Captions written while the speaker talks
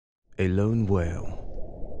A lone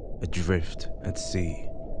whale, adrift at sea.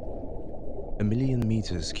 1,000,000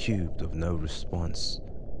 meters cubed of no response.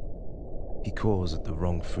 He calls at the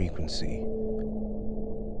wrong frequency.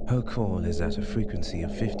 Her call is at a frequency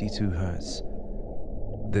of 52 hertz.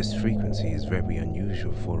 This frequency is very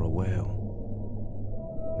unusual for a whale,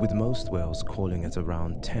 with most whales calling at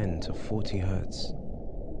around 10 to 40 hertz.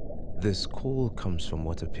 This call comes from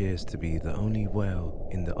what appears to be the only whale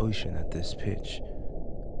in the ocean at this pitch.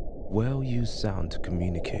 Whales use sound to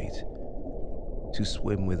communicate, to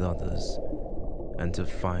swim with others, and to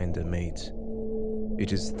find a mate.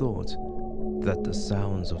 It is thought that the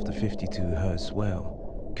sounds of the 52 hertz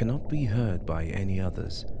whale cannot be heard by any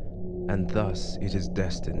others, and thus it is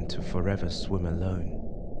destined to forever swim alone,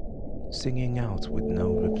 singing out with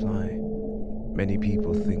no reply. Many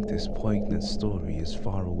people think this poignant story is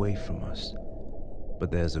far away from us,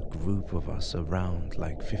 but there's a group of us around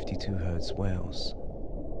like 52 hertz whales.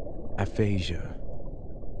 Aphasia.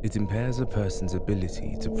 It impairs a person's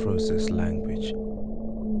ability to process language,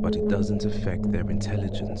 but it doesn't affect their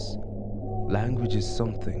intelligence. Language is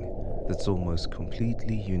something that's almost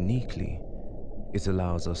completely uniquely. It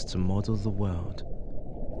allows us to model the world.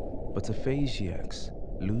 But aphasiacs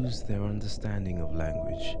lose their understanding of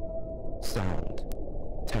language, sound,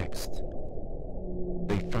 text.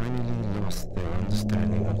 They finally lost their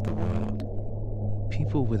understanding of the world.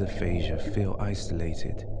 People with aphasia feel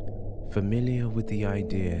isolated, familiar with the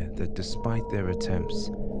idea that despite their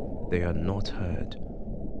attempts, they are not heard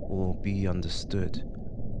or be understood,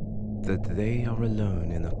 that they are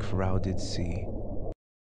alone in a crowded sea.